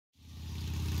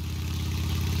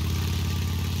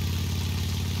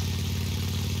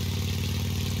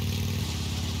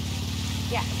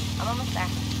Almost there.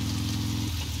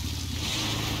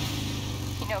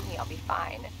 You know me, I'll be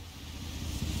fine.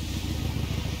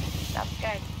 That's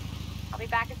good. I'll be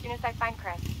back as soon as I find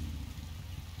Chris.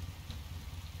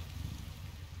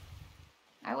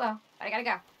 I will, but I gotta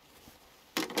go.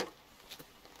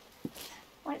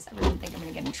 Why does everyone think I'm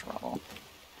gonna get in trouble?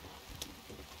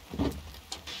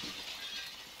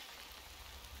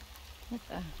 What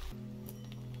the?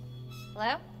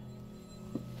 Hello?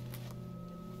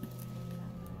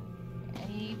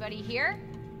 Anybody here?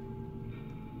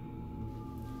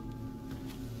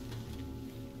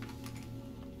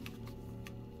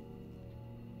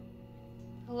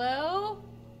 Hello?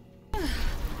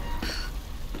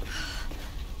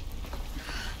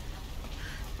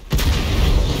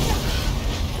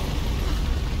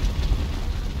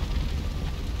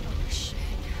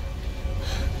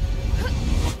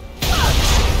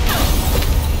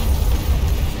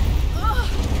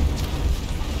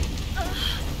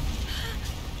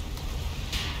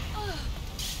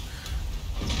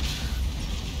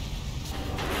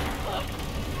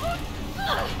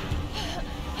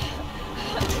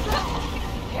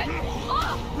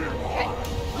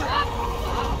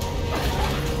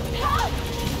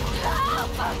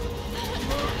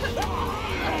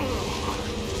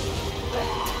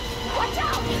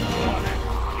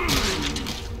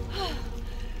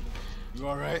 You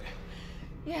all right?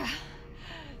 Yeah.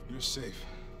 You're safe.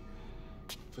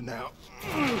 For now.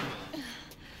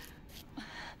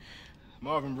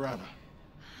 Marvin Browner.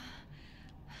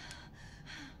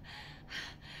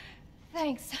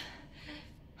 Thanks.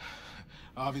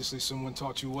 Obviously someone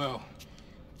taught you well.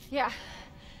 Yeah.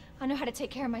 I know how to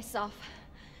take care of myself.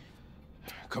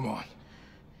 Come on.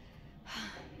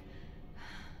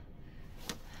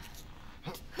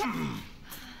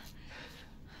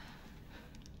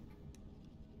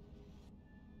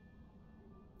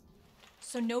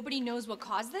 So nobody knows what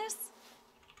caused this?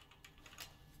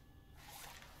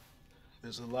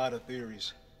 There's a lot of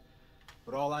theories.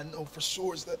 But all I know for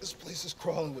sure is that this place is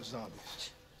crawling with zombies.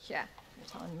 Yeah, you're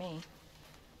telling me.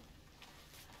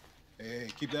 Hey,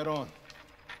 keep that on.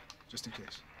 Just in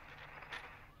case.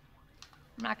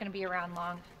 I'm not gonna be around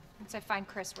long. Once I find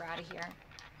Chris, we're out of here.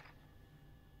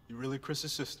 You really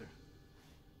Chris's sister?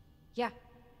 Yeah.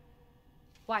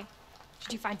 Why?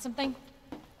 Did you find something?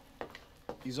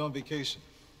 He's on vacation.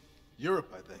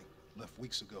 Europe, I think. Left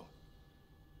weeks ago.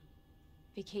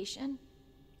 Vacation?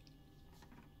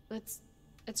 It's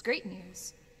great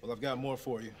news. Well, I've got more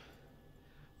for you.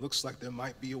 Looks like there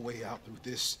might be a way out through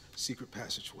this secret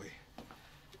passageway.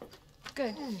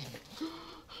 Good.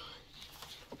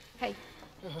 Hey.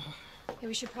 Hey,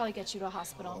 we should probably get you to a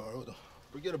hospital. Oh,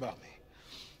 forget about me.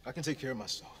 I can take care of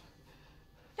myself.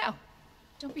 No.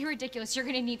 Don't be ridiculous. You're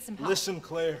gonna need some help. Listen,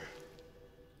 Claire.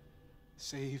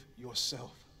 Save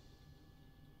yourself.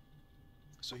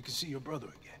 So you can see your brother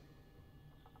again.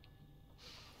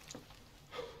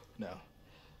 Now,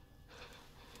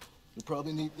 you'll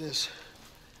probably need this.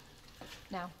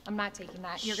 No, I'm not taking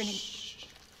that. You're gonna... Shh.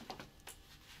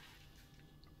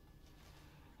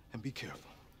 And be careful.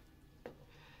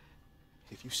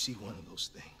 If you see one of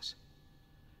those things,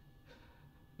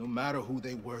 no matter who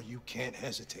they were, you can't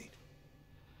hesitate.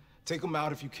 Take them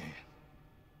out if you can.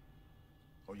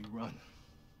 Or you run.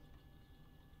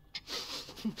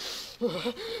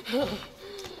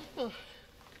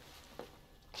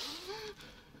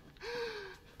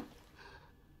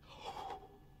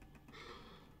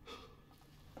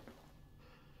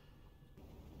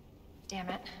 Damn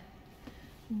it.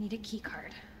 I need a key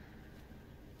card.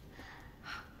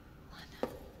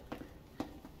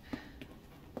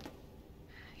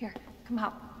 Here, come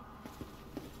help.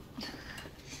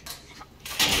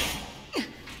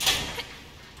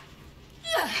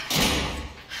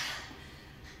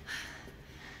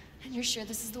 And you're sure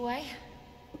this is the way?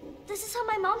 This is how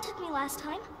my mom took me last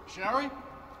time. Sherry?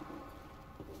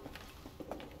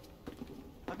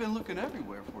 I've been looking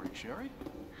everywhere for you, Sherry.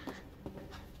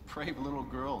 Brave little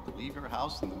girl to leave your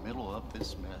house in the middle of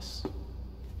this mess.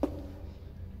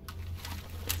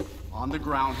 On the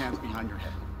ground, hands behind your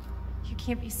head. You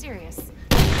can't be serious.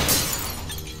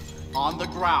 On the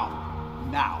ground,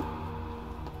 now.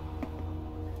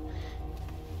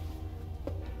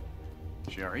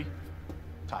 Sherry,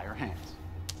 tie her hands.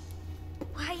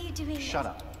 Why are you doing this? Shut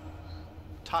up.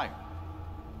 Tie her.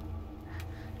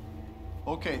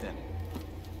 Okay then.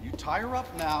 You tie her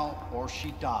up now, or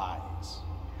she dies.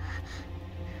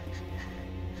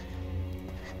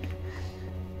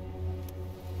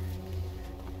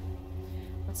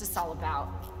 What's this all about?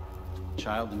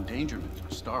 Child endangerment,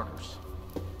 for starters.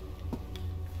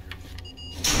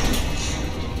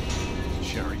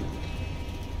 Sherry,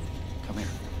 come here.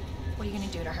 What are you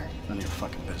gonna do to her? None of your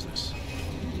fucking business.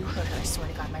 You hurt her, I swear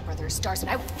to God, my brother is stars,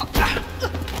 and I will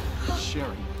fuck.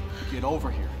 Sherry, get over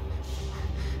here.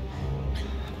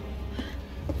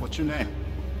 What's your name?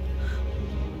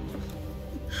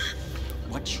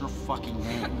 What's your fucking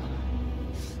name?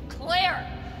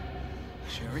 Claire!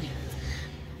 Sherry,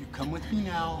 you come with me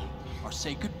now, or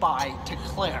say goodbye to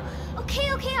Claire. Okay,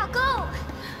 I'll go.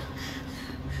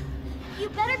 You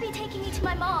better be taking me to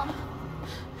my mom.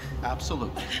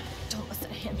 Absolutely. Don't listen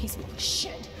to him, he's full of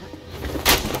shit.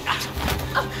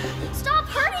 Stop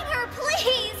hurting her,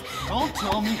 please! Don't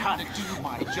tell me how to do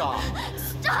my job.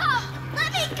 Stop!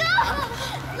 Let me go!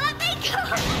 Let me go!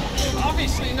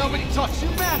 Obviously, nobody taught you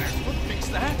manners. We'll fix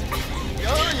that.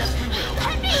 Oh, yes, we will.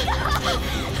 Let me go!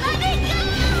 Let me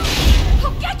go!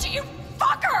 I'll get you, you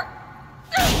fucker!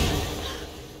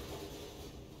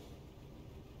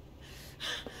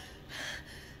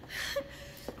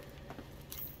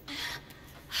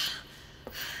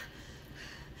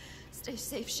 Stay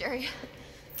safe, Sherry.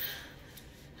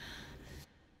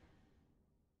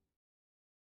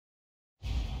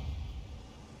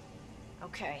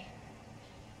 Okay.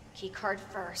 Key card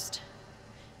first.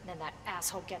 And then that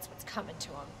asshole gets what's coming to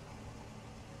him.